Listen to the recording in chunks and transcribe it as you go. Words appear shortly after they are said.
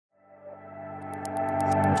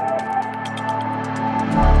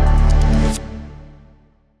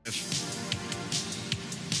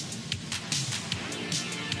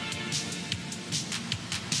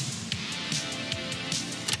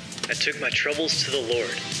I took my troubles to the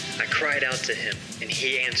Lord. I cried out to him, and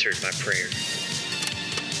he answered my prayer.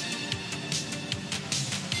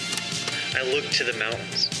 I looked to the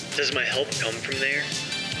mountains. Does my help come from there?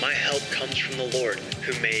 My help comes from the Lord,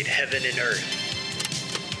 who made heaven and earth.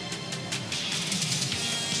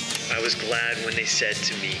 I was glad when they said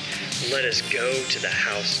to me, "Let us go to the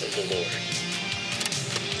house of the Lord."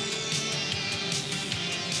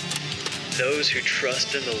 Those who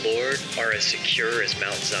trust in the Lord are as secure as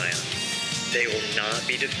Mount Zion. They will not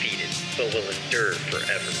be defeated, but will endure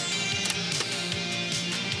forever.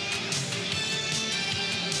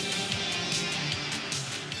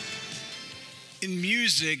 In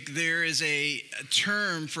music, there is a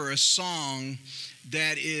term for a song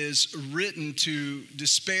that is written to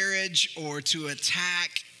disparage or to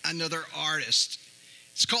attack another artist.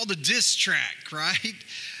 It's called a diss track, right?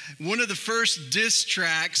 One of the first diss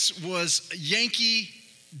tracks was Yankee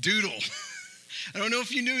Doodle. I don't know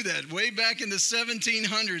if you knew that. Way back in the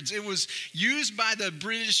 1700s, it was used by the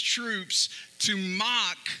British troops to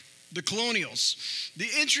mock the colonials. The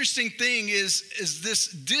interesting thing is this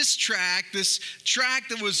diss track, this track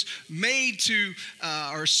that was made to,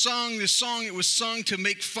 or sung, this song that was sung to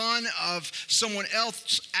make fun of someone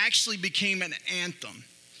else actually became an anthem.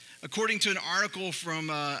 According to an article from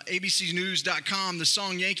abcnews.com, the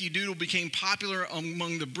song Yankee Doodle became popular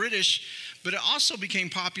among the British, but it also became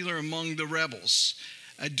popular among the rebels.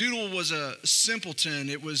 A doodle was a simpleton.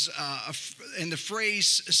 It was, and the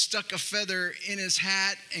phrase stuck a feather in his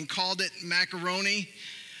hat and called it macaroni.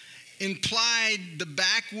 Implied the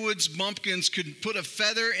backwoods bumpkins could put a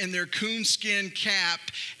feather in their coonskin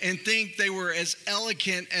cap and think they were as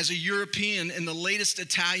elegant as a European in the latest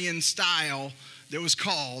Italian style that was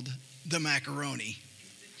called the macaroni.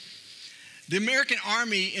 The American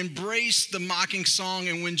Army embraced the mocking song,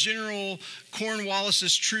 and when General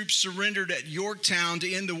Cornwallis's troops surrendered at Yorktown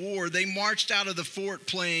to end the war, they marched out of the fort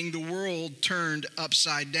playing "The World Turned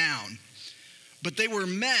Upside Down." But they were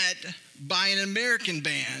met by an American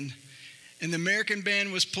band, and the American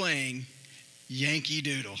band was playing Yankee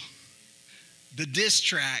Doodle. The diss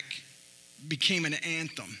track became an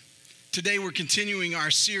anthem. Today we're continuing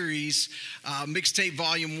our series, Mixtape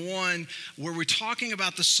Volume 1, where we're talking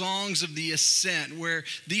about the songs of the ascent, where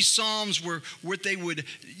these psalms were what they would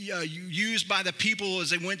use by the people as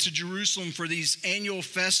they went to Jerusalem for these annual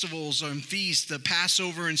festivals and feasts, the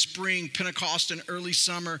Passover in spring, Pentecost in early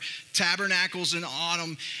summer, Tabernacles in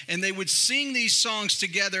autumn, and they would sing these songs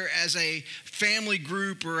together as a family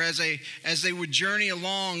group or as they would journey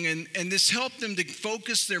along, and this helped them to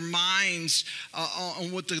focus their minds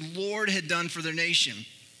on what the Lord had done for their nation.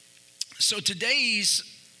 So today's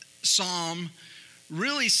psalm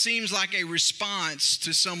really seems like a response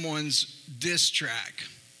to someone's diss track.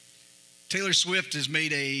 Taylor Swift has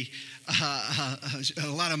made a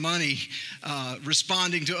lot of money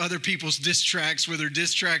responding to other people's diss tracks with her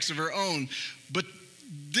diss tracks of her own. But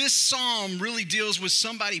this psalm really deals with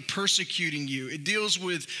somebody persecuting you. It deals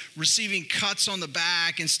with receiving cuts on the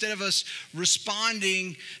back. Instead of us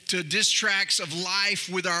responding to diss tracks of life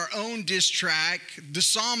with our own diss track, the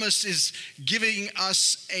psalmist is giving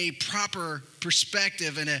us a proper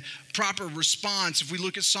perspective and a proper response. If we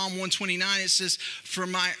look at Psalm 129, it says,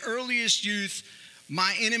 "From my earliest youth,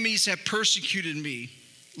 my enemies have persecuted me."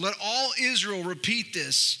 Let all Israel repeat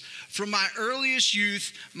this. "From my earliest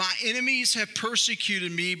youth, my enemies have persecuted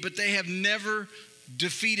me, but they have never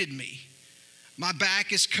defeated me. My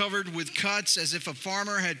back is covered with cuts as if a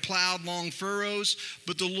farmer had plowed long furrows,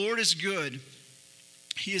 but the Lord is good.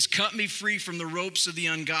 He has cut me free from the ropes of the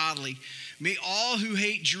ungodly. May all who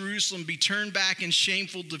hate Jerusalem be turned back in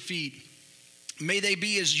shameful defeat. May they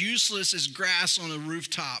be as useless as grass on a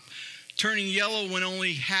rooftop, turning yellow when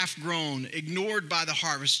only half grown, ignored by the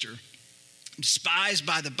harvester, despised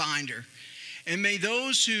by the binder. And may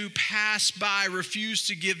those who pass by refuse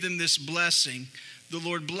to give them this blessing. The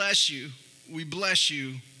Lord bless you. We bless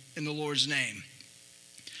you in the Lord's name."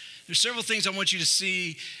 There's several things I want you to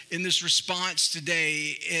see in this response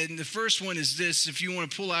today. And the first one is this. If you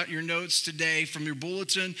want to pull out your notes today from your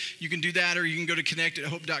bulletin, you can do that, or you can go to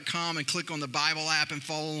connectedhope.com and click on the Bible app and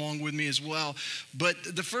follow along with me as well.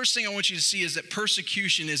 But the first thing I want you to see is that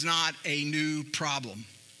persecution is not a new problem.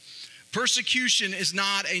 Persecution is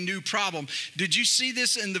not a new problem. Did you see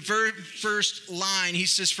this in the very first line? He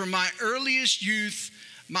says, "From my earliest youth,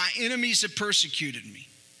 my enemies have persecuted me."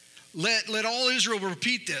 Let all Israel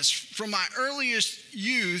repeat this. "From my earliest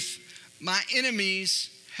youth, my enemies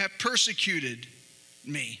have persecuted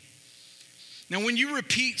me. Now, when you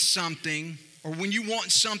repeat something, or when you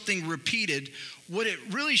want something repeated, what it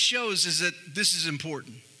really shows is that this is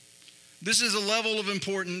important. This is a level of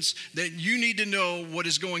importance that you need to know what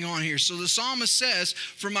is going on here. So the psalmist says,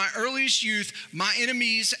 from my earliest youth, my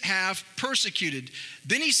enemies have persecuted.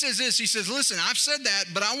 Then he says this, he says, listen, I've said that,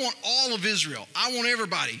 but I want all of Israel. I want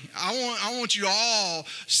everybody. I want you to all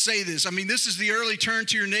say this. I mean, this is the early turn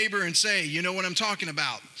to your neighbor and say, you know what I'm talking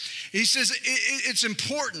about. He says it's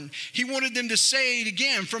important. He wanted them to say it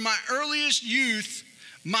again. From my earliest youth,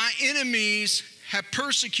 my enemies have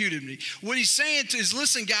persecuted me. What he's saying is,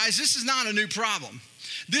 listen, guys, this is not a new problem.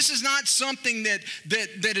 This is not something that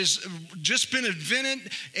has just been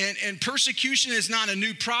invented, and persecution is not a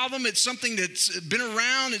new problem. It's something that's been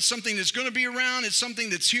around. It's something that's going to be around. It's something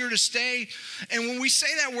that's here to stay. And when we say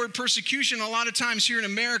that word persecution, a lot of times here in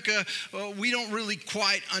America, we don't really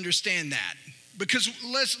quite understand that. Because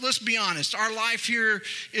let's be honest, our life here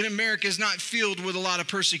in America is not filled with a lot of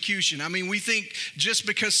persecution. I mean, we think just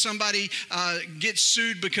because somebody gets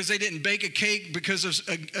sued because they didn't bake a cake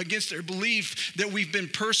against their belief that we've been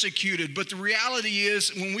persecuted. But the reality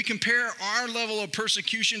is, when we compare our level of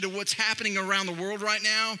persecution to what's happening around the world right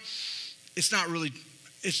now, it's not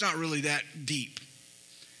really that deep.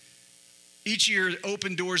 Each year,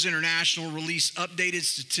 Open Doors International release updated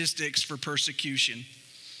statistics for persecution.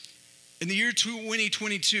 In the year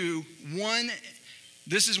 2022,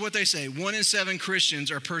 this is what they say, 1 in 7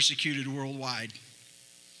 Christians are persecuted worldwide.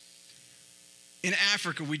 In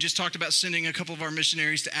Africa, we just talked about sending a couple of our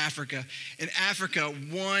missionaries to Africa. In Africa,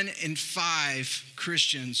 1 in 5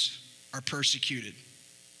 Christians are persecuted.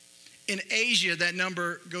 In Asia, that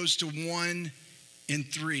number goes to 1 in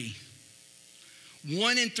 3. 2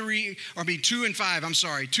 in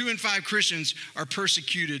 5 Christians are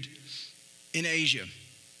persecuted in Asia.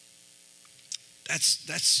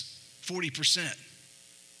 That's 40%.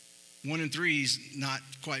 1 in 3 is not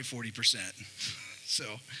quite 40%.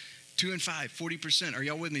 So 2 in 5, 40%. Are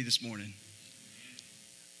y'all with me this morning?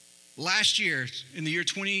 Last year, in the year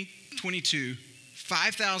 2022,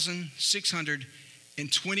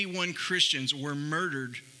 5,621 Christians were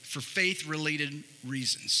murdered for faith-related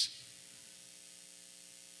reasons.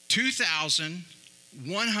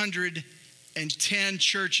 2,110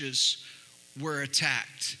 churches were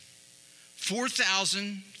attacked.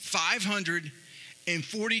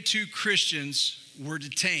 4,542 Christians were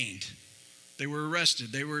detained. They were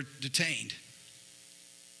arrested. They were detained.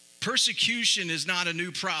 Persecution is not a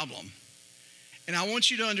new problem. And I want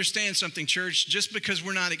you to understand something, church. Just because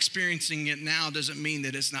we're not experiencing it now doesn't mean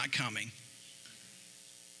that it's not coming.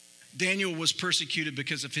 Daniel was persecuted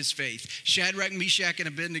because of his faith. Shadrach, Meshach, and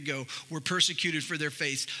Abednego were persecuted for their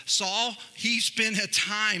faith. Saul, he spent a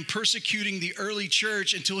time persecuting the early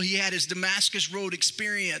church until he had his Damascus Road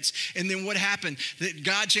experience. And then what happened? That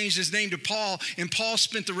God changed his name to Paul, and Paul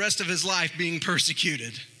spent the rest of his life being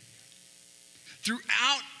persecuted.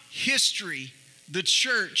 Throughout history, the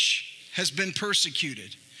church has been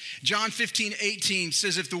persecuted. John 15:18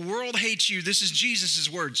 says, if the world hates you, this is Jesus'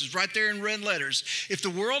 words, it's right there in red letters. If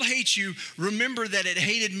the world hates you, remember that it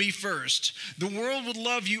hated me first. The world would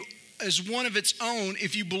love you as one of its own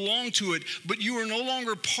if you belong to it, but you are no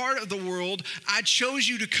longer part of the world. I chose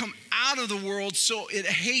you to come out of the world, so it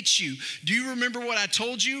hates you. Do you remember what I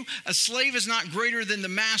told you? A slave is not greater than the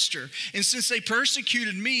master. And since they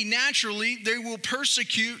persecuted me, naturally, they will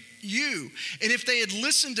persecute you. And if they had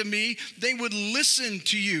listened to me, they would listen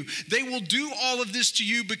to you. They will do all of this to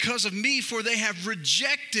you because of me, for they have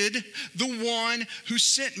rejected the one who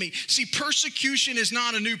sent me. See, persecution is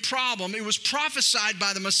not a new problem. It was prophesied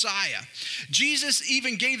by the Messiah. Jesus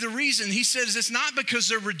even gave the reason. He says it's not because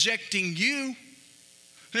they're rejecting you.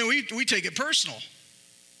 And we take it personal.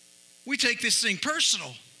 We take this thing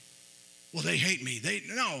personal. Well, they hate me. They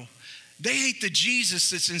hate the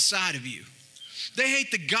Jesus that's inside of you. They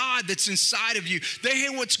hate the God that's inside of you. They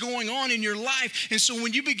hate what's going on in your life. And so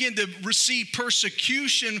when you begin to receive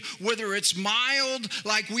persecution, whether it's mild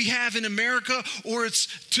like we have in America, or it's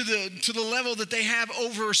to the level that they have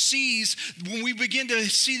overseas, when we begin to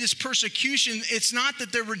see this persecution, it's not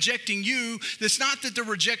that they're rejecting you. It's not that they're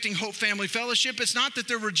rejecting Hope Family Fellowship. It's not that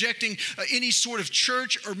they're rejecting any sort of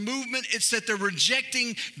church or movement. It's that they're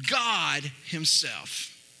rejecting God himself.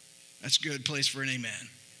 That's a good place for an amen.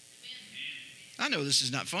 I know this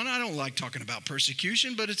is not fun. I don't like talking about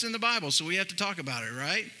persecution, but it's in the Bible, so we have to talk about it,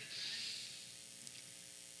 right?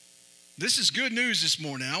 This is good news this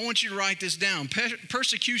morning. I want you to write this down.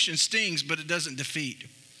 Persecution stings, but it doesn't defeat.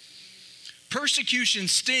 Persecution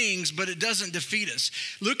stings, but it doesn't defeat us.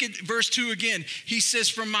 Look at verse 2 again. He says,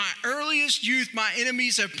 from my earliest youth, my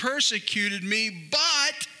enemies have persecuted me,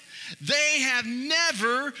 but they have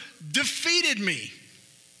never defeated me.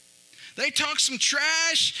 They talk some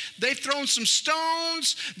trash, they've thrown some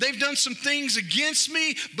stones, they've done some things against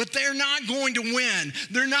me, but they're not going to win.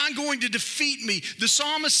 They're not going to defeat me. The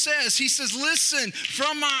psalmist says, he says, listen,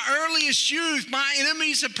 from my earliest youth, my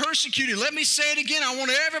enemies have persecuted. Let me say it again. I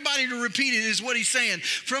want everybody to repeat it, is what he's saying.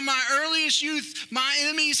 From my earliest youth, my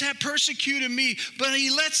enemies have persecuted me, but he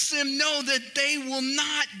lets them know that they will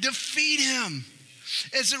not defeat him.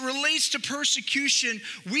 As it relates to persecution,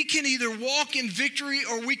 we can either walk in victory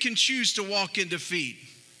or we can choose to walk in defeat.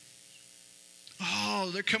 Oh,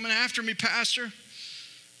 they're coming after me, Pastor.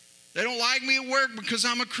 They don't like me at work because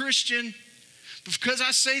I'm a Christian. Because I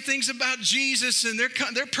say things about Jesus and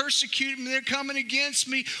they're persecuting me, they're coming against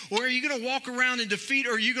me. Or are you going to walk around in defeat,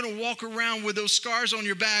 or are you going to walk around with those scars on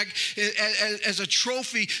your back as a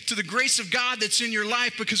trophy to the grace of God that's in your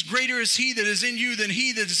life? Because greater is he that is in you than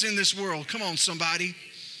he that is in this world. Come on, somebody.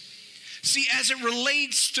 See, as it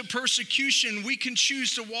relates to persecution, we can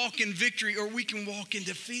choose to walk in victory or we can walk in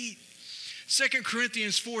defeat. 2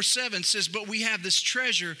 Corinthians 4:7 says, but we have this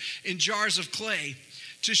treasure in jars of clay,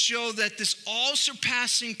 to show that this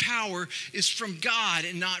all-surpassing power is from God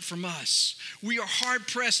and not from us. We are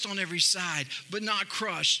hard-pressed on every side, but not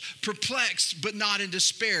crushed, perplexed, but not in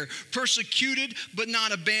despair, persecuted, but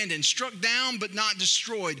not abandoned, struck down, but not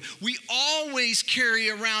destroyed. We always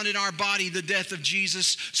carry around in our body the death of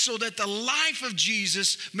Jesus, so that the life of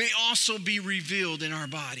Jesus may also be revealed in our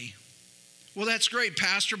body. Well, that's great,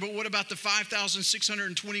 Pastor, but what about the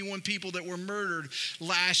 5,621 people that were murdered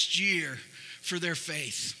last year for their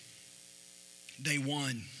faith? They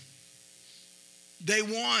won. They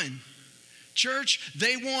won. Church,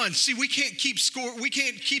 they won. See, we can't keep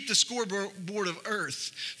the scoreboard of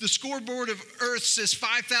earth. The scoreboard of earth says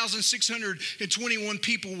 5,621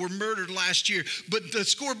 people were murdered last year. But the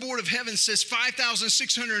scoreboard of heaven says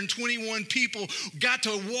 5,621 people got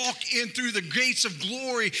to walk in through the gates of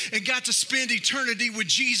glory and got to spend eternity with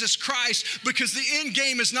Jesus Christ, because the end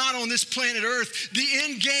game is not on this planet earth. The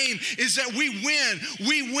end game is that we win.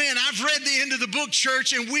 We win. I've read the end of the book,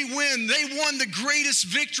 church, and we win. They won the greatest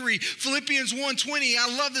victory. Philippians 1:20,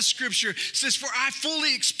 I love the scripture. It says, for I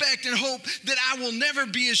fully expect and hope that I will never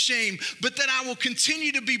be ashamed, but that I will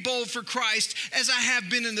continue to be bold for Christ as I have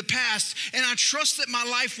been in the past. And I trust that my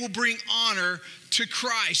life will bring honor to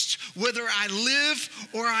Christ, whether I live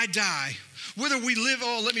or I die. Whether we live,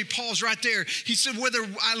 oh, let me pause right there. He said, whether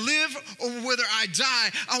I live or whether I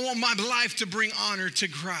die, I want my life to bring honor to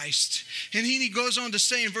Christ. And he goes on to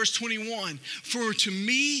say in verse 21, for to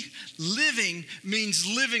me, living means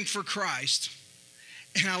living for Christ.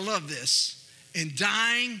 And I love this. And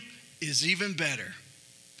dying is even better.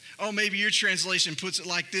 Oh, maybe your translation puts it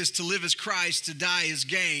like this: to live is Christ, to die is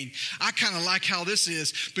gain. I kind of like how this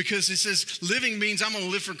is, because it says living means I'm going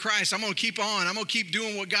to live for Christ. I'm going to keep on. I'm going to keep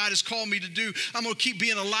doing what God has called me to do. I'm going to keep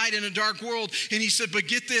being a light in a dark world. And he said, but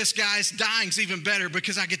get this, guys, dying's even better,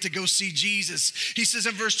 because I get to go see Jesus. He says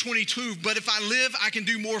in verse 22, but if I live, I can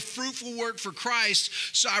do more fruitful work for Christ.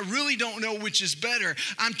 So I really don't know which is better.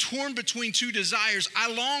 I'm torn between two desires.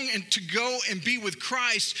 I long to go and be with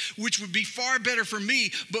Christ, which would be far better for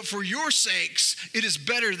me, but for your sakes, it is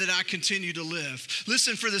better that I continue to live.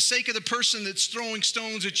 Listen, for the sake of the person that's throwing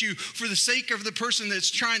stones at you, for the sake of the person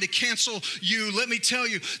that's trying to cancel you, let me tell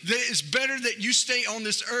you that it's better that you stay on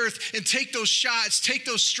this earth and take those shots, take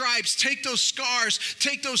those stripes, take those scars,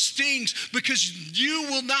 take those stings, because you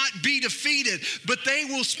will not be defeated, but they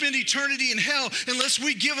will spend eternity in hell unless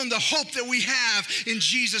we give them the hope that we have in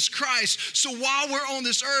Jesus Christ. So while we're on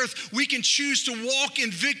this earth, we can choose to walk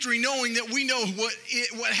in victory, knowing that we know what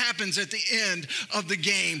happens at the end of the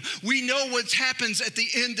game. We know what happens at the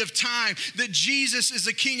end of time, that Jesus is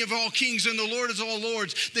the King of all kings and the Lord is all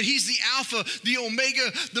lords, that he's the Alpha, the Omega,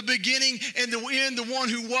 the beginning and the end, the one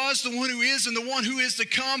who was, the one who is, and the one who is to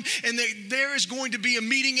come, and that there is going to be a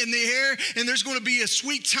meeting in the air, and there's going to be a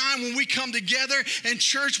sweet time when we come together. And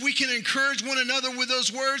church, we can encourage one another with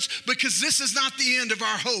those words, because this is not the end of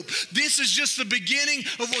our hope. This is just the beginning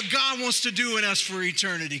of what God wants to do in us for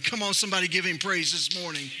eternity. Come on, somebody give him praise this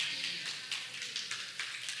morning.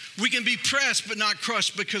 We can be pressed but not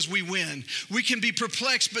crushed, because we win. We can be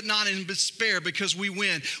perplexed but not in despair, because we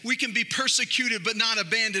win. We can be persecuted but not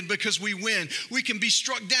abandoned, because we win. We can be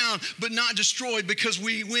struck down but not destroyed, because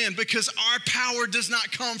we win. Because our power does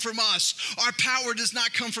not come from us. Our power does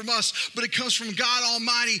not come from us, but it comes from God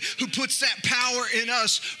Almighty, who puts that power in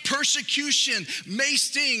us. Persecution may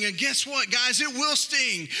sting, and guess what, guys? It will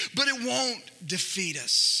sting, but it won't defeat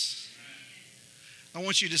us. I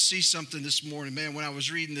want you to see something this morning. Man, when I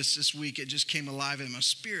was reading this week, it just came alive in my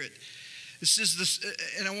spirit. It says this,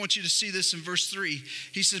 and I want you to see this in verse 3.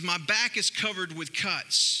 He says, my back is covered with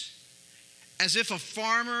cuts, as if a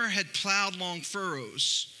farmer had plowed long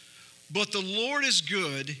furrows. But the Lord is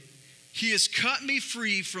good. He has cut me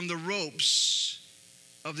free from the ropes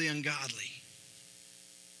of the ungodly.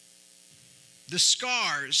 The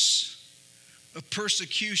scars of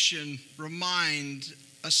persecution remind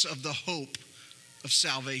us of the hope of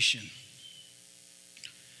salvation.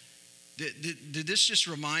 Did this just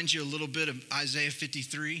remind you a little bit of Isaiah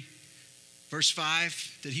 53, verse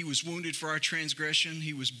 5? That he was wounded for our transgression,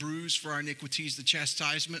 he was bruised for our iniquities, the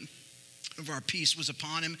chastisement of our peace was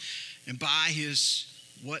upon him, and by his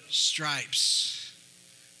what? Stripes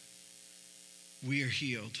we are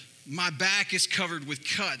healed. My back is covered with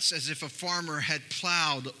cuts, as if a farmer had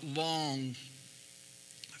plowed long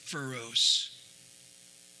furrows.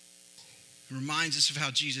 It reminds us of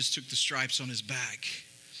how Jesus took the stripes on his back.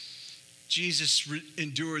 Jesus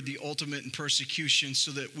endured the ultimate in persecution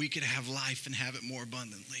so that we could have life and have it more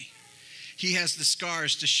abundantly. He has the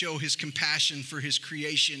scars to show his compassion for his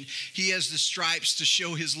creation. He has the stripes to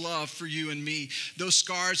show his love for you and me. Those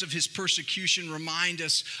scars of his persecution remind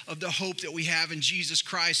us of the hope that we have in Jesus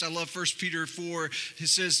Christ. I love 1 Peter 4. It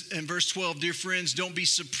says in verse 12, dear friends, don't be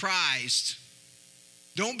surprised.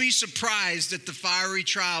 Don't be surprised at the fiery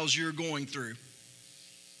trials you're going through.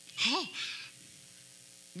 Oh,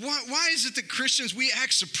 why is it that Christians, we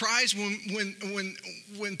act surprised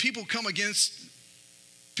when people come against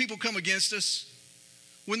us?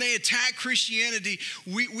 When they attack Christianity,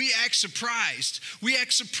 we act surprised. We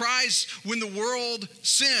act surprised when the world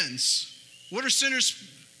sins. What are sinners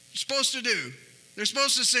supposed to do? They're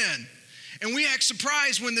supposed to sin. And we act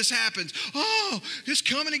surprised when this happens. Oh, it's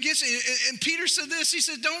coming against it. And Peter said this. He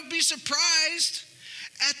said, don't be surprised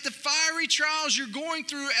at the fiery trials you're going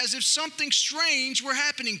through as if something strange were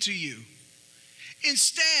happening to you.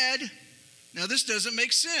 Instead, now this doesn't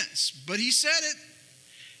make sense, but he said it.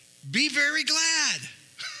 Be very glad.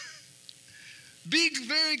 Be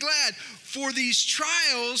very glad. For these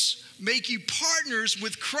trials make you partners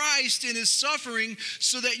with Christ in his suffering,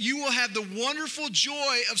 so that you will have the wonderful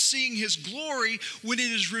joy of seeing his glory when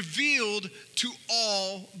it is revealed to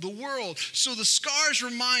all the world. So the scars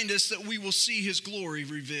remind us that we will see his glory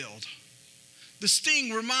revealed. The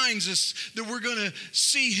sting reminds us that we're going to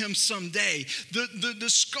see him someday. The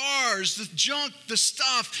scars, the junk, the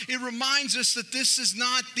stuff, it reminds us that this is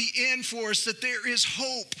not the end for us, that there is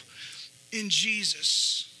hope in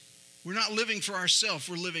Jesus. We're not living for ourselves,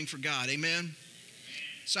 we're living for God. Amen?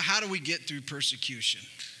 So how do we get through persecution?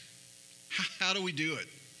 How do we do it?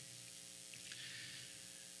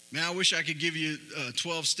 Man, I wish I could give you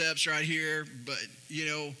 12 steps right here, but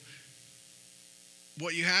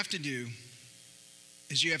what you have to do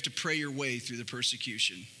is you have to pray your way through the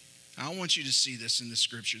persecution. I want you to see this in the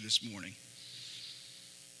scripture this morning.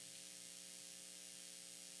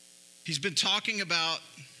 He's been talking about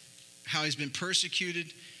how he's been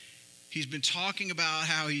persecuted. He's been talking about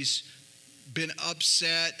how he's been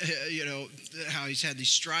upset, how he's had these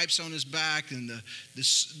stripes on his back and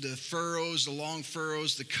the furrows, the long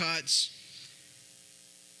furrows, the cuts.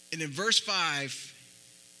 And in verse 5,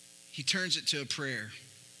 he turns it to a prayer.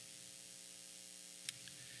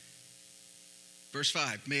 Verse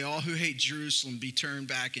 5, may all who hate Jerusalem be turned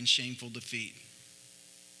back in shameful defeat.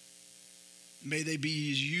 May they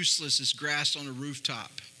be as useless as grass on a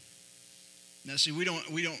rooftop. Now, see, we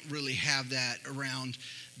don't really have that around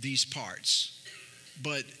these parts,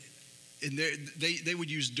 but they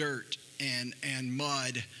would use dirt and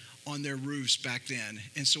mud on their roofs back then.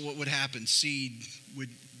 And so what would happen? Seed would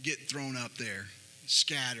get thrown up there,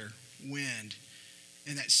 scatter, wind,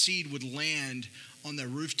 and that seed would land on their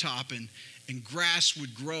rooftop and grass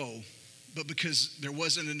would grow. But because there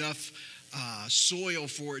wasn't enough soil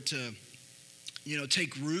for it to,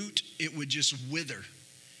 take root, it would just wither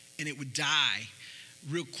and it would die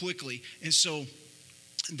real quickly. And so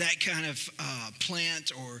that kind of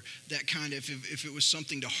plant, or that kind of, if it was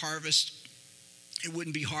something to harvest, it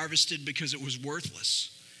wouldn't be harvested because it was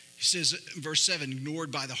worthless. He says in verse 7,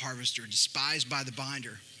 ignored by the harvester, despised by the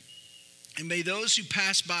binder. And may those who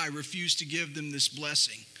pass by refuse to give them this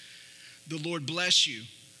blessing. The Lord bless you.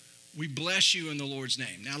 We bless you in the Lord's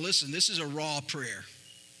name. Now listen, this is a raw prayer.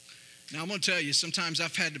 Now I'm going to tell you, sometimes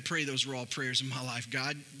I've had to pray those raw prayers in my life.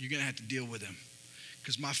 God, you're going to have to deal with them,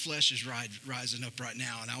 because my flesh is rising up right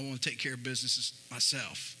now, and I want to take care of business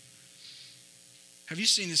myself. Have you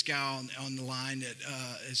seen this guy on the line that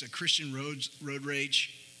is a Christian road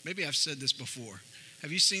rage? Maybe I've said this before.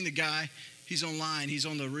 Have you seen the guy? He's online. He's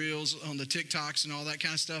on the Reels, on the TikToks and all that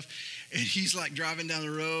kind of stuff. And he's like driving down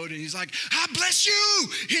the road and he's like, I bless you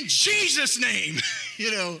in Jesus' name.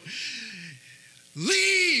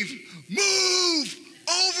 Leave, move,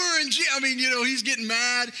 over. And he's getting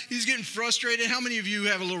mad. He's getting frustrated. How many of you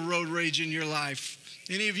have a little road rage in your life?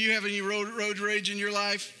 Any of you have any road rage in your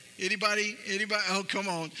life? Anybody? Oh, come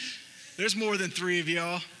on. There's more than 3 of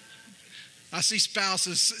y'all. I see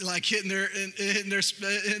spouses like hitting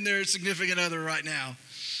their significant other right now.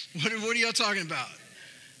 What are y'all talking about?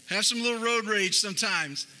 Have some little road rage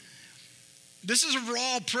sometimes. This is a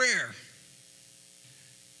raw prayer.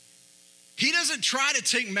 He doesn't try to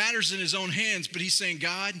take matters in his own hands, but he's saying,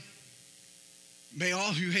 God, may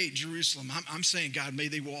all who hate Jerusalem, I'm saying, God, may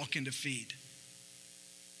they walk in defeat.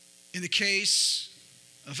 In the case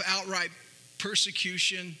of outright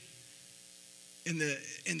persecution, in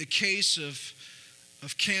the case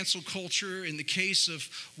of cancel culture, in the case of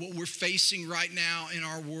what we're facing right now in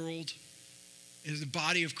our world, in the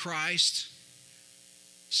body of Christ,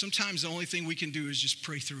 sometimes the only thing we can do is just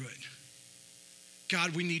pray through it.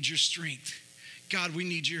 God, we need your strength. God, we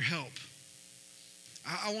need your help.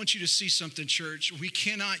 I want you to see something, church. We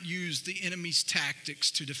cannot use the enemy's tactics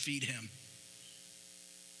to defeat him.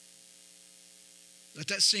 Let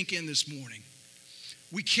that sink in this morning.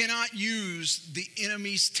 We cannot use the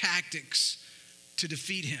enemy's tactics to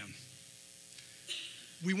defeat him.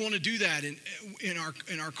 We want to do that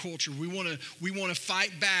in our culture. We want to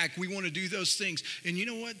fight back. We want to do those things. And you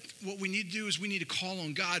know what? What we need to do is we need to call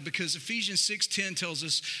on God, because Ephesians 6:10 tells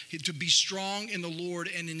us to be strong in the Lord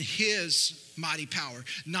and in his mighty power,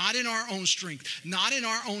 not in our own strength, not in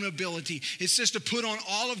our own ability. It says to put on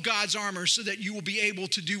all of God's armor so that you will be able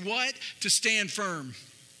to do what? To stand firm.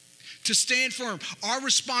 To stand firm. Our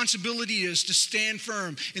responsibility is to stand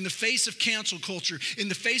firm in the face of cancel culture, in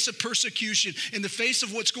the face of persecution, in the face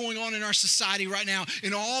of what's going on in our society right now,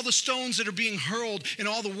 in all the stones that are being hurled, in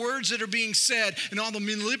all the words that are being said, and all the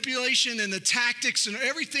manipulation and the tactics and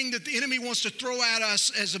everything that the enemy wants to throw at us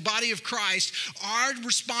as a body of Christ. Our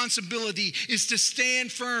responsibility is to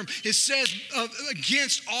stand firm. It says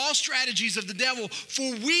against all strategies of the devil,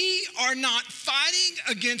 for we are not fighting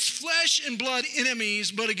against flesh and blood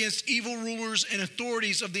enemies, but against evil rulers and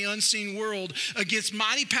authorities of the unseen world, against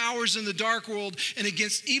mighty powers in the dark world, and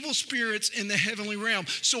against evil spirits in the heavenly realm.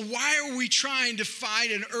 So why are we trying to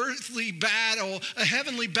fight an earthly battle, a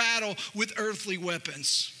heavenly battle with earthly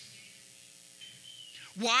weapons?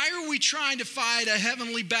 Why are we trying to fight a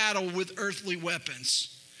heavenly battle with earthly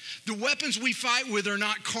weapons? The weapons we fight with are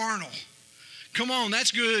not carnal. Come on,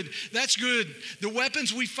 that's good. That's good. The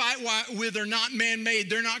weapons we fight with are not man-made.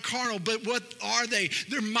 They're not carnal, but what are they?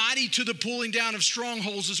 They're mighty to the pulling down of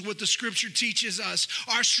strongholds, is what the scripture teaches us.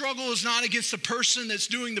 Our struggle is not against the person that's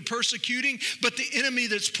doing the persecuting, but the enemy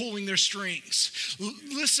that's pulling their strings.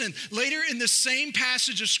 Listen, later in the same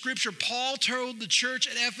passage of scripture, Paul told the church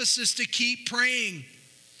at Ephesus to keep praying.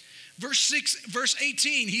 Verse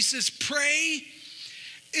 18, he says, pray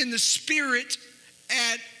in the Spirit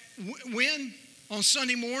at when? On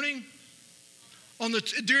Sunday morning?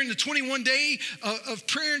 During the 21 day of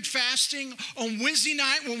prayer and fasting, on Wednesday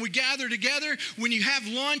night when we gather together, when you have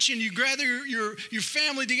lunch and you gather your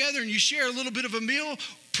family together and you share a little bit of a meal,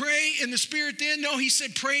 pray in the Spirit then? No, he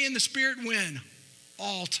said pray in the Spirit when?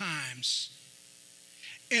 All times.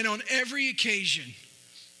 And on every occasion,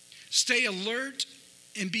 stay alert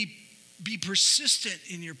and be persistent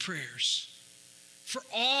in your prayers for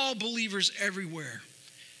all believers everywhere.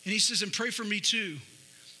 And he says, and pray for me too.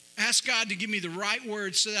 Ask God to give me the right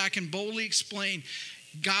words so that I can boldly explain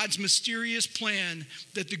God's mysterious plan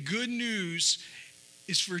that the good news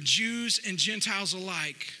is for Jews and Gentiles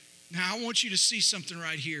alike. Now, I want you to see something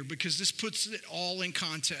right here, because this puts it all in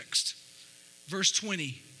context. Verse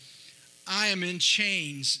 20, I am in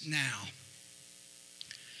chains now,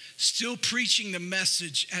 still preaching the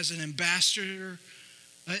message as an ambassador,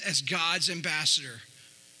 as God's ambassador.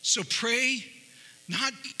 So pray.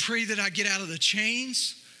 Not pray that I get out of the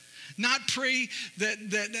chains. Not pray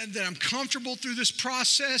that I'm comfortable through this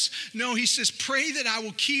process. No, he says, pray that I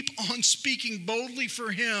will keep on speaking boldly for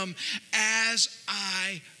him as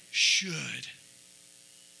I should.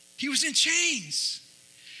 He was in chains.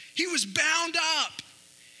 He was bound up.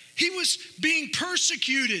 He was being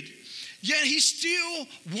persecuted. Yet he still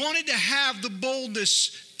wanted to have the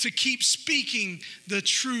boldness to keep speaking the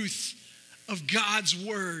truth of God's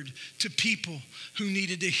word to people who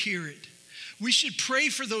needed to hear it. We should pray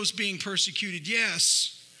for those being persecuted,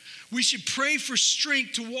 yes. We should pray for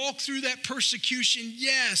strength to walk through that persecution,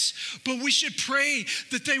 yes. But we should pray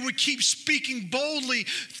that they would keep speaking boldly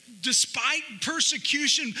despite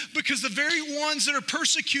persecution, because the very ones that are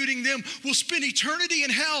persecuting them will spend eternity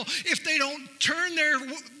in hell if they don't turn their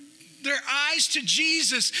eyes to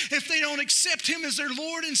Jesus, if they don't accept him as their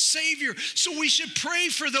Lord and Savior. So we should pray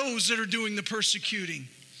for those that are doing the persecuting.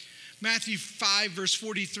 Matthew 5, verse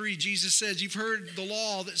 43, Jesus says, you've heard the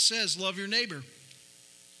law that says, love your neighbor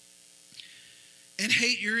and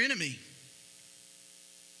hate your enemy.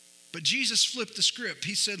 But Jesus flipped the script.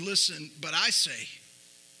 He said, listen, but I say,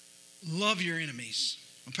 love your enemies.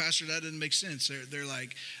 Well, Pastor, that doesn't make sense. They're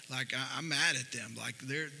like I'm mad at them. Like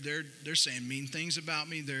they're saying mean things about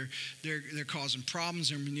me. They're causing problems.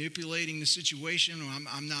 They're manipulating the situation.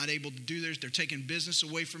 I'm not able to do this. They're taking business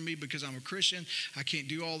away from me because I'm a Christian. I can't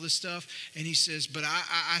do all this stuff. And he says, but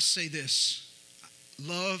I say this: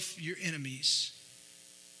 love your enemies.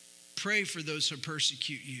 Pray for those who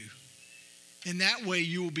persecute you. And that way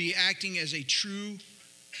you will be acting as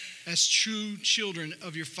true children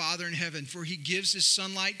of your Father in heaven. For he gives his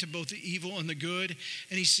sunlight to both the evil and the good,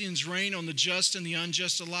 and he sends rain on the just and the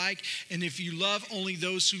unjust alike. And if you love only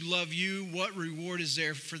those who love you, what reward is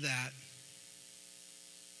there for that?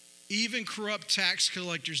 Even corrupt tax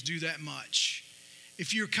collectors do that much.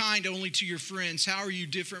 If you're kind only to your friends, how are you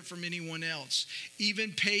different from anyone else?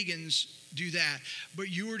 Even pagans do that. But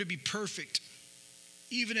you are to be perfect,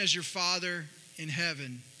 even as your Father in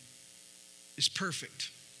heaven is perfect.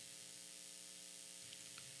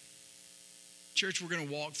 Church, we're going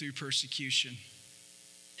to walk through persecution.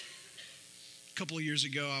 A couple of years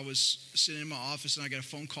ago, I was sitting in my office and I got a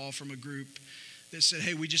phone call from a group that said,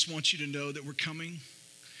 hey, we just want you to know that we're coming,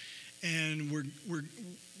 and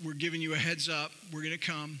we're giving you a heads up. We're going to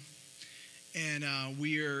come, and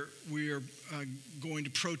we are going to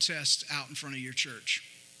protest out in front of your church.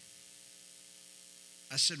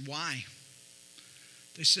 I said, why?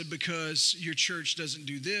 They said, because your church doesn't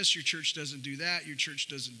do this, your church doesn't do that, your church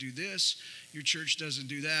doesn't do this, your church doesn't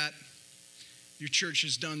do that, your church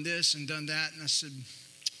has done this and done that. And I said,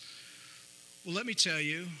 well, let me tell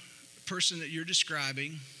you, the person that you're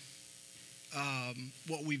describing,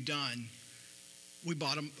 what we've done, we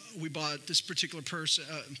bought this particular person.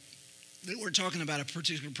 They weren't talking about a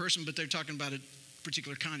particular person, but they're talking about a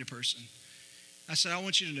particular kind of person. I said, I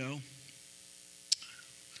want you to know,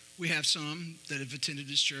 we have some that have attended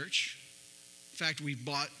this church. In fact, we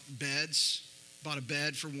bought a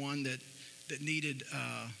bed for one that needed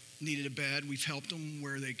a bed. We've helped them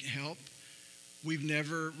where they can help. We've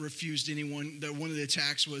never refused anyone. One of the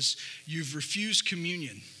attacks was, you've refused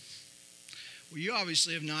communion. Well, you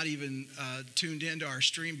obviously have not even tuned into our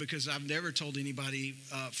stream, because I've never told anybody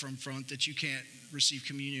from front that you can't receive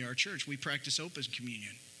communion in our church. We practice open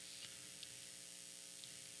communion.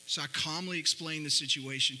 So I calmly explained the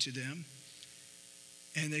situation to them,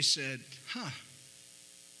 and they said,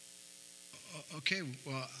 okay,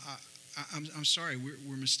 well, I'm sorry,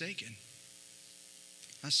 we're mistaken.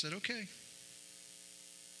 I said, okay.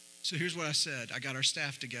 So here's what I said. I got our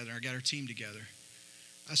staff together. I got our team together.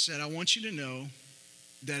 I said, I want you to know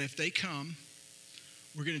that if they come,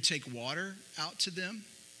 we're going to take water out to them.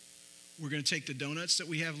 We're going to take the donuts that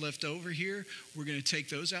we have left over here. We're going to take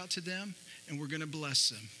those out to them, and we're going to bless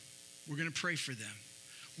them. We're going to pray for them.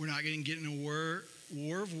 We're not going to get in a war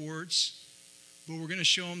of words, but we're going to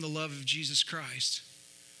show them the love of Jesus Christ.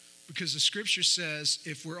 Because the scripture says,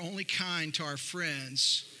 if we're only kind to our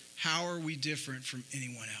friends, how are we different from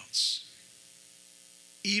anyone else?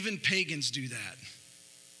 Even pagans do that.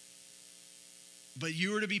 But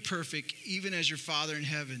you are to be perfect, even as your Father in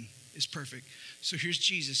heaven is perfect. So here's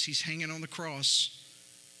Jesus. He's hanging on the cross.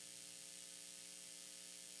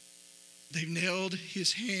 They've nailed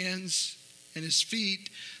his hands and his feet.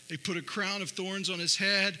 They put a crown of thorns on his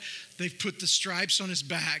head. They've put the stripes on his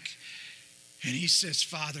back. And he says,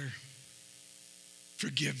 Father,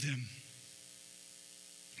 forgive them,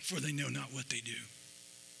 for they know not what they do.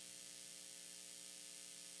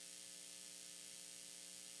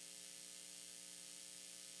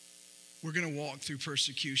 We're going to walk through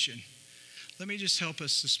persecution. Let me just help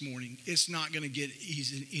us this morning. It's not going to get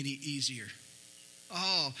any easier.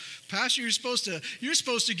 Oh, Pastor, you're supposed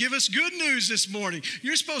to give us good news this morning.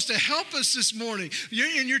 You're supposed to help us this morning.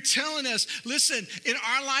 And you're telling us, listen, in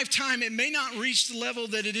our lifetime, it may not reach the level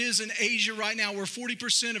that it is in Asia right now, where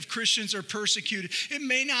 40% of Christians are persecuted. It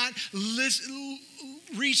may not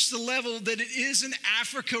reach the level that it is in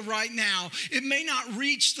Africa right now. It may not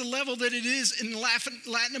reach the level that it is in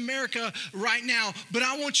Latin America right now, but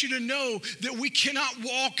I want you to know that we cannot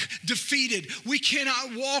walk defeated. We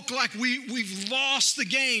cannot walk like we've lost the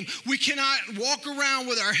game. We cannot walk around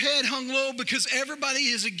with our head hung low because everybody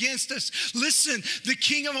is against us. Listen, the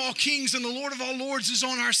King of all kings and the Lord of all lords is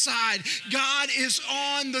on our side. God is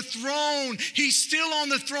on the throne. He's still on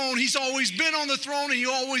the throne. He's always been on the throne, and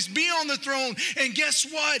he'll always be on the throne. And guess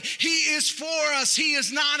what? He is for us. He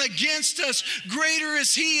is not against us. Greater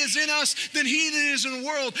is he is in us than he that is in the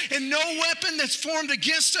world. And no weapon that's formed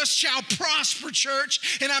against us shall prosper,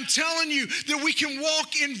 church. And I'm telling you that we can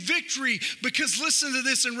walk in victory because listen to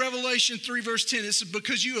this in Revelation 3 verse 10. It says,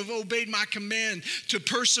 because you have obeyed my command to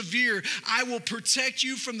persevere, I will protect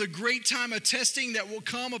you from the great time of testing that will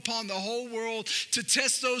come upon the whole world to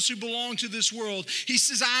test those who belong to this world. He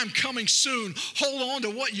says, I am coming soon. Hold on to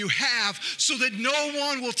what you have so that no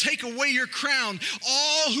one will take away your crown.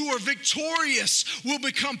 All who are victorious will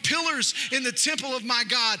become pillars in the temple of my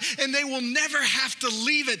God, and they will never have to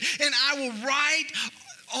leave it. And I will write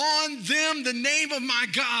on them the name of my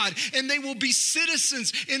God, and they will be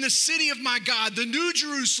citizens in the city of my God, the new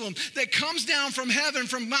Jerusalem that comes down from heaven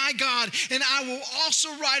from my God, and I will also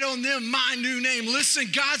write on them my new name. Listen,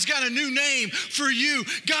 God's got a new name for you.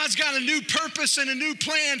 God's got a new purpose and a new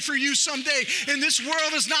plan for you someday, and this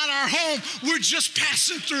world is not our home. We're just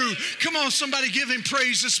passing through. Come on, somebody give him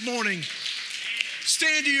praise this morning.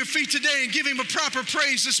 Stand to your feet today and give him a proper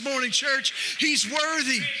praise this morning, church. He's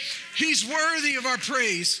worthy. He's worthy of our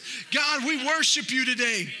praise. God, we worship you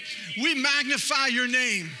today. We magnify your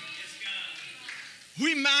name.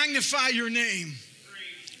 We magnify your name.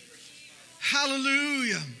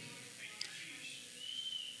 Hallelujah.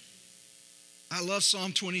 I love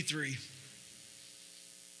Psalm 23.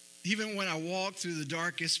 Even when I walk through the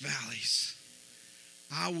darkest valleys,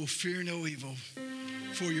 I will fear no evil,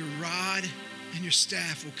 for your rod and your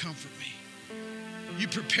staff will comfort me. You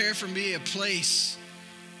prepare for me a place,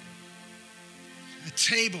 a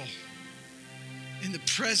table in the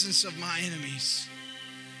presence of my enemies.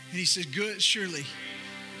 And he said, surely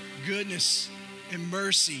goodness and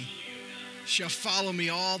mercy shall follow me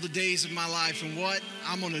all the days of my life. And what?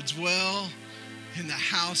 I'm going to dwell in the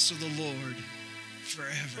house of the Lord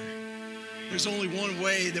forever. There's only one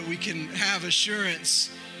way that we can have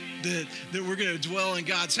assurance that we're going to dwell in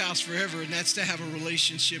God's house forever, and that's to have a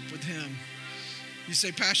relationship with him. You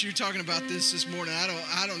say, Pastor, you're talking about this morning.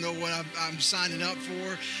 I don't know what I'm signing up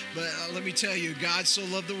for, but let me tell you, God so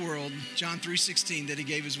loved the world, John 3:16, that he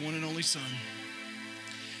gave his one and only Son,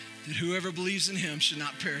 that whoever believes in him should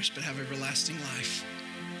not perish but have everlasting life.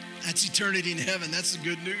 That's eternity in heaven. That's the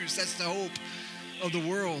good news. That's the hope of the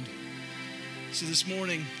world. So this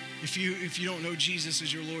morning, if you don't know Jesus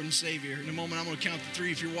as your Lord and Savior, in a moment I'm going to count to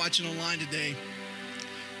 3. If you're watching online today,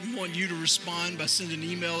 we want you to respond by sending an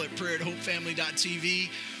email at prayer@hopefamily.tv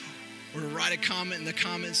or to write a comment in the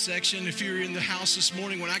comments section. If you're in the house this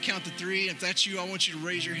morning, when I count to 3, if that's you, I want you to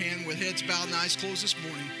raise your hand with heads bowed and eyes closed this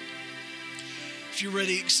morning. If you're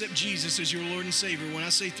ready to accept Jesus as your Lord and Savior, when I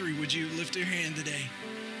say 3, would you lift your hand today?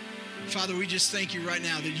 Father, we just thank you right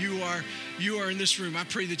now that you are in this room. I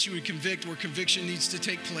pray that you would convict where conviction needs to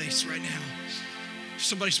take place right now. If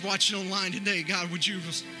somebody's watching online today, God, would you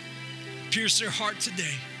pierce their heart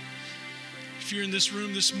today? If you're in this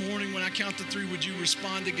room this morning, when I count to 3, would you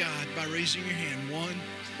respond to God by raising your hand? 1,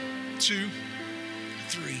 2,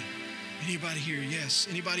 3. Anybody here? Yes.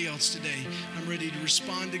 Anybody else today? I'm ready to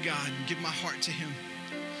respond to God and give my heart to him.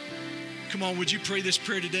 Come on, would you pray this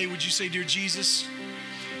prayer today? Would you say, Dear Jesus,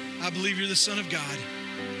 I believe you're the Son of God.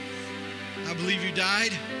 I believe you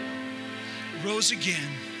died, rose again,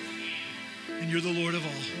 and you're the Lord of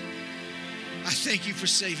all. I thank you for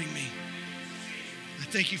saving me. I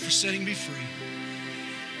thank you for setting me free.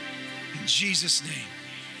 In Jesus' name,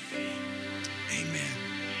 amen.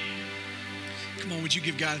 Come on, would you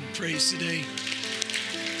give God praise today?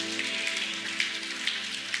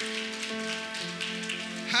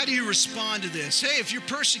 How do you respond to this? Hey, if you're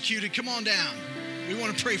persecuted, come on down. We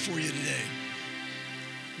want to pray for you today.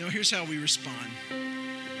 No, here's how we respond.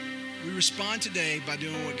 We respond today by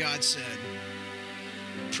doing what God said.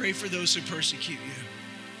 Pray for those who persecute you.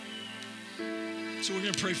 So we're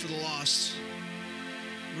going to pray for the lost.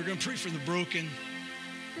 We're going to pray for the broken.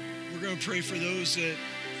 We're going to pray for those that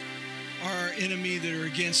are our enemy, that are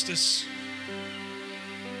against us.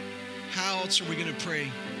 How else are we going to pray?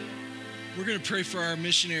 We're going to pray for our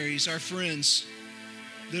missionaries, our friends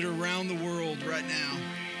that are around the world right now.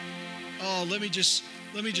 Oh, let me just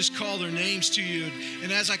let me just call their names to you.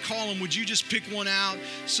 And as I call them, would you just pick one out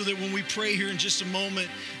so that when we pray here in just a moment,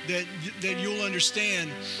 that you'll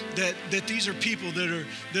understand that these are people that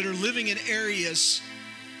are living in areas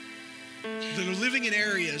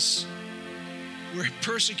where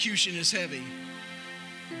persecution is heavy.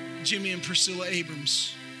 Jimmy and Priscilla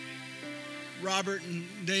Abrams, Robert and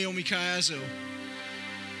Naomi Caiazzo,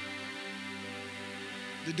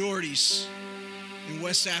 the Dohertys in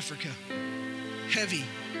West Africa. Heavy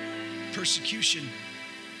persecution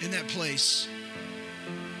in that place.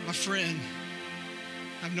 My friend,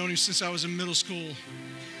 I've known him since I was in middle school.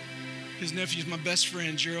 His nephew's my best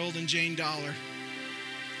friend, Gerald and Jane Dollar,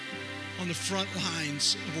 on the front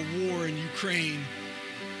lines of a war in Ukraine.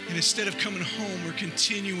 And instead of coming home, we're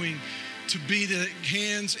continuing to be the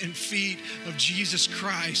hands and feet of Jesus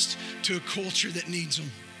Christ to a culture that needs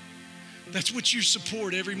them. That's what you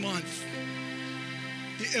support every month.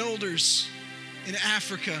 The elders in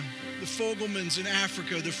Africa, the Fogelmans in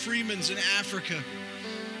Africa, the Freemans in Africa,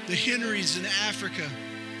 the Henrys in Africa,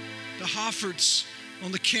 the Hofferts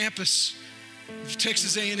on the campus of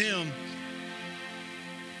Texas A&M,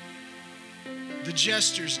 the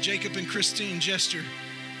Jesters, Jacob and Christine Jester,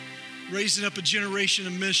 raising up a generation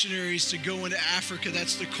of missionaries to go into Africa.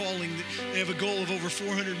 That's the calling. They have a goal of over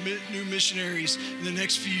 400 new missionaries in the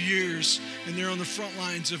next few years, and they're on the front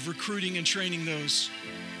lines of recruiting and training those.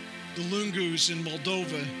 The Lungus in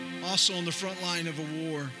Moldova, also on the front line of a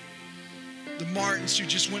war. The Martins, who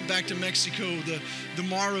just went back to Mexico. The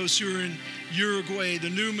Maros, who are in Uruguay. The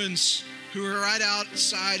Newmans, who are right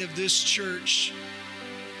outside of this church,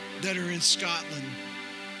 that are in Scotland.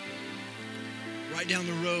 Right down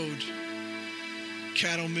the road,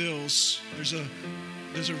 Cattle Mills. There's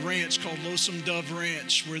a ranch called Lonesome Dove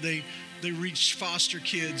Ranch where they reach foster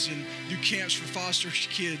kids and do camps for foster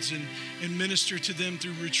kids and minister to them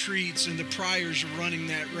through retreats, and the Pryors are running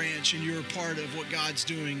that ranch, and you're a part of what God's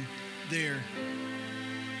doing there.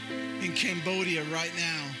 In Cambodia right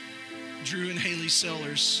now, Drew and Haley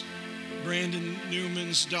Sellers, Brandon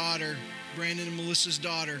Newman's daughter, Brandon and Melissa's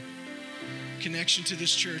daughter, connection to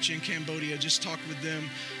this church in Cambodia. Just talked with them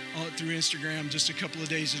through Instagram just a couple of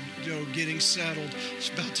days ago, getting settled. It's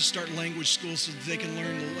about to start language school so that they can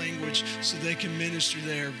learn the language, so they can minister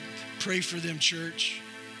there. Pray for them, church.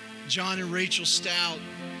 John and Rachel Stout,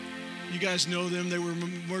 you guys know them. They were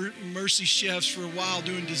Mercy Chefs for a while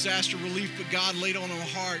doing disaster relief, but God laid on their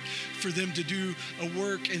heart for them to do a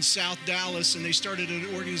work in South Dallas, and they started an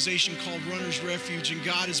organization called Runner's Refuge, and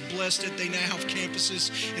God has blessed it. They now have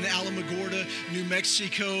campuses in Alamogordo, New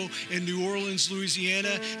Mexico, and New Orleans,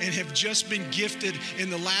 Louisiana, and have just been gifted in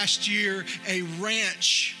the last year a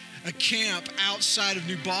ranch, a camp outside of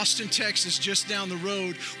New Boston, Texas, just down the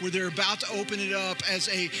road, where they're about to open it up as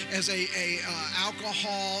a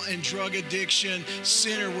alcohol and drug addiction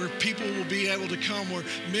center, where people will be able to come, where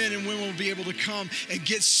men and women will be able to come and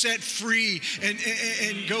get set free and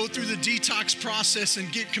go through the detox process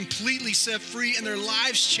and get completely set free, and their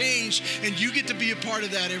lives change, and you get to be a part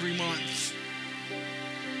of that every month.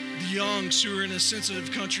 The Youngs, who are in a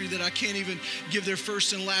sensitive country that I can't even give their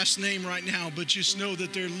first and last name right now, but just know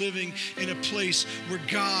that they're living in a place where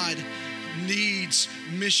God needs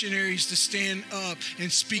missionaries to stand up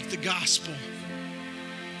and speak the gospel.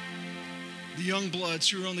 The Youngbloods,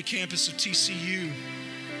 who are on the campus of TCU.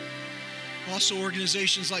 Also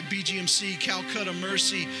organizations like BGMC, Calcutta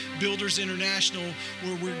Mercy, Builders International,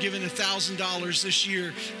 where we're giving $1,000 this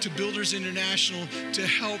year to Builders International to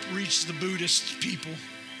help reach the Buddhist people.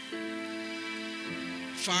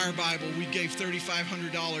 Fire Bible, we gave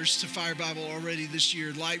 $3,500 to Fire Bible already this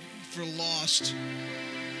year. Light for Lost,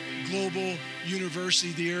 Global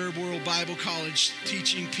University, the Arab World Bible College,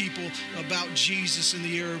 teaching people about Jesus in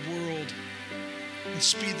the Arab world. And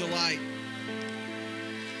Speed the Light.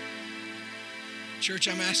 Church,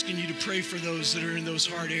 I'm asking you to pray for those that are in those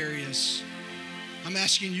hard areas. I'm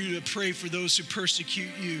asking you to pray for those who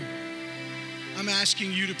persecute you. I'm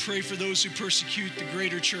asking you to pray for those who persecute the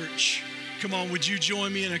greater church. Come on, would you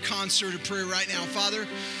join me in a concert of prayer right now? Father,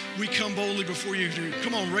 we come boldly before you.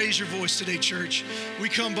 Come on, raise your voice today, church. We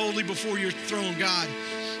come boldly before your throne, God.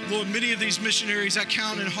 Lord, many of these missionaries I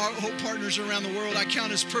count in Hope Partners around the world, I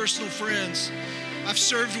count as personal friends. I've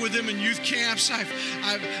served with them in youth camps.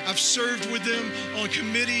 I've served with them on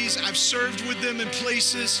committees. I've served with them in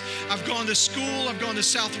places. I've gone to school. I've gone to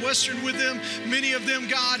Southwestern with them, many of them,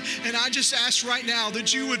 God. And I just ask right now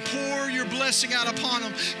that you would pour your blessing out upon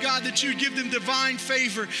them. God, that you'd give them divine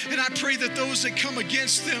favor. And I pray that those that come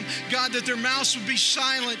against them, God, that their mouths would be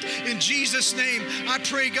silent in Jesus' name. I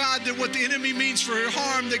pray, God, that what the enemy means for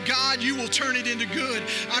harm, that God, you will turn it into good.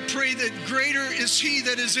 I pray that greater is he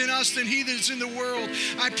that is in us than he that is in the world. world.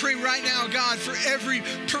 I pray right now, God, for every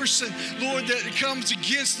person, Lord, that comes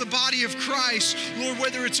against the body of Christ. Lord,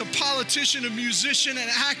 whether it's a politician, a musician, an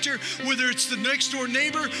actor, whether it's the next door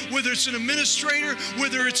neighbor, whether it's an administrator,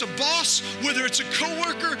 whether it's a boss, whether it's a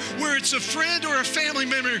coworker, whether it's a friend or a family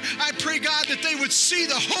member, I pray, God, that they would see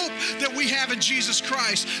the hope that we have in Jesus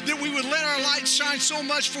Christ, that we would let our light shine so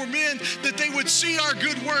much for men that they would see our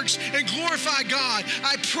good works and glorify God.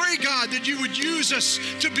 I pray, God, that you would use us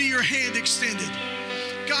to be your hand extended.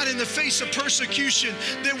 God, in the face of persecution,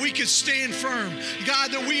 that we could stand firm.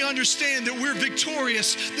 God, that we understand that we're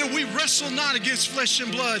victorious, that we wrestle not against flesh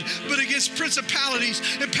and blood, but against principalities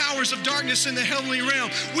and powers of darkness in the heavenly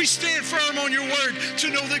realm. We stand firm on your word to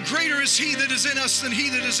know that greater is he that is in us than he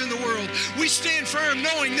that is in the world. We stand firm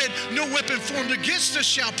knowing that no weapon formed against us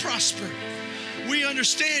shall prosper. We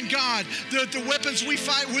understand, God, that the weapons we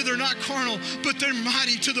fight with are not carnal, but they're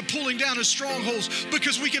mighty to the pulling down of strongholds,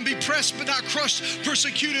 because we can be pressed but not crushed,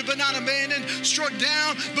 persecuted but not abandoned, struck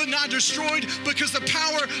down but not destroyed, because the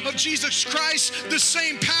power of Jesus Christ, the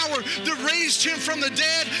same power that raised him from the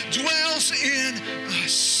dead, dwells in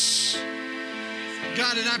us.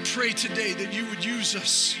 God, and I pray today that you would use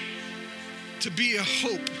us to be a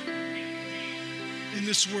hope in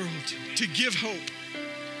this world, to give hope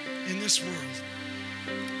in this world.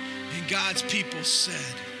 And God's people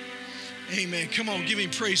said, amen. Come on, give him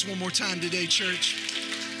praise one more time today, church.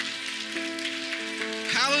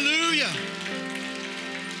 Hallelujah.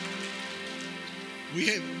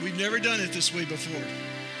 We've never done it this way before.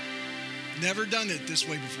 Never done it this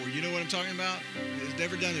way before. You know what I'm talking about? We've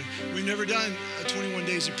never done it. We've never done 21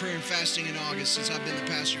 days of prayer and fasting in August since I've been the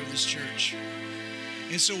pastor of this church.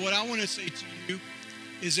 And so what I want to say to you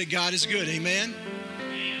is that God is good. Amen?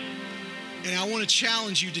 And I want to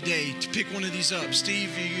challenge you today to pick one of these up. Steve,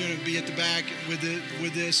 you're going to be at the back with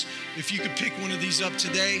this. If you could pick one of these up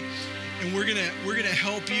today, and we're gonna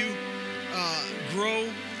help you grow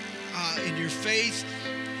in your faith.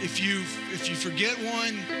 If you forget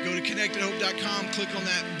one, go to connectedhope.com, click on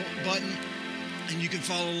that button, and you can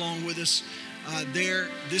follow along with us there.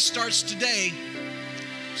 This starts today,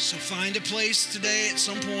 so find a place today at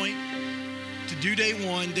some point to do day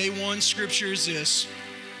one. Day one scripture is this.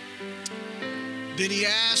 Then he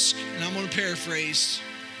asked, and I'm going to paraphrase,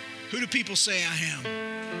 who do people say I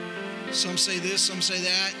am? Some say this, some say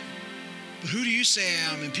that. But who do you say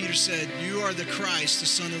I am? And Peter said, you are the Christ, the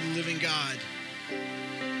Son of the living God.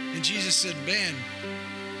 And Jesus said, man,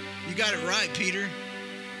 you got it right, Peter.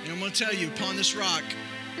 And I'm going to tell you, upon this rock,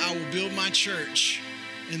 I will build my church,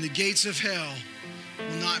 and the gates of hell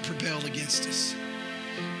will not prevail against us.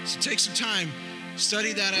 So take some time,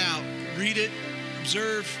 study that out, read it,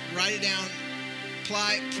 observe, write it down,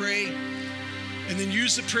 apply, pray, and then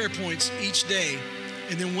use the prayer points each day.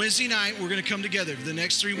 And then Wednesday night, we're going to come together. The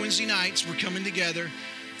next 3 Wednesday nights, we're coming together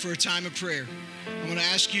for a time of prayer. I'm going to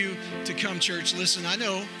ask you to come, church. Listen, I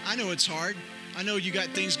know it's hard. I know you got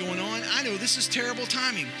things going on. I know this is terrible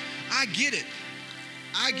timing. I get it.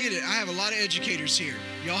 I have a lot of educators here.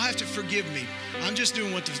 Y'all have to forgive me. I'm just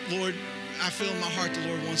doing what the Lord, I feel in my heart the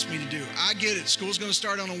Lord wants me to do. I get it. School's going to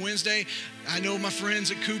start on a Wednesday. I know my friends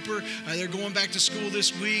at Cooper, they're going back to school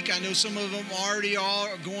this week. I know some of them already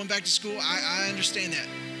are going back to school. I understand that.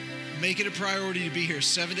 Make it a priority to be here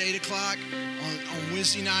 7 to 8 o'clock on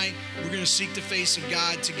Wednesday night. We're going to seek the face of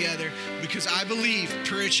God together, because I believe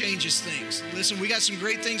prayer changes things. Listen, we got some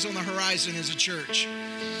great things on the horizon as a church,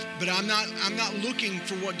 but I'm not looking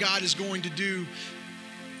for what God is going to do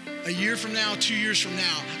a year from now, 2 years from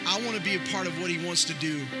now. I want to be a part of what he wants to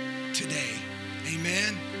do today.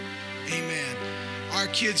 Amen? Amen. Our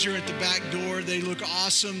kids are at the back door. They look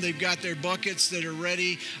awesome. They've got their buckets that are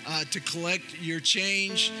ready to collect your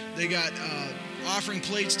change. They got offering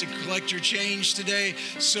plates to collect your change today.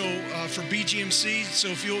 So for BGMC, so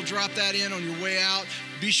if you'll drop that in on your way out,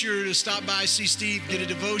 be sure to stop by, see Steve, get a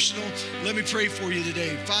devotional. Let me pray for you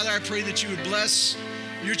today. Father, I pray that you would bless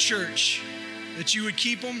your church, that you would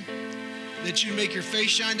keep them, that you make your face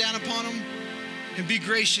shine down upon them, and be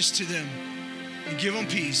gracious to them, and give them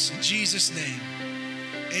peace. In Jesus' name,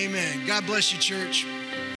 amen. God bless you, church.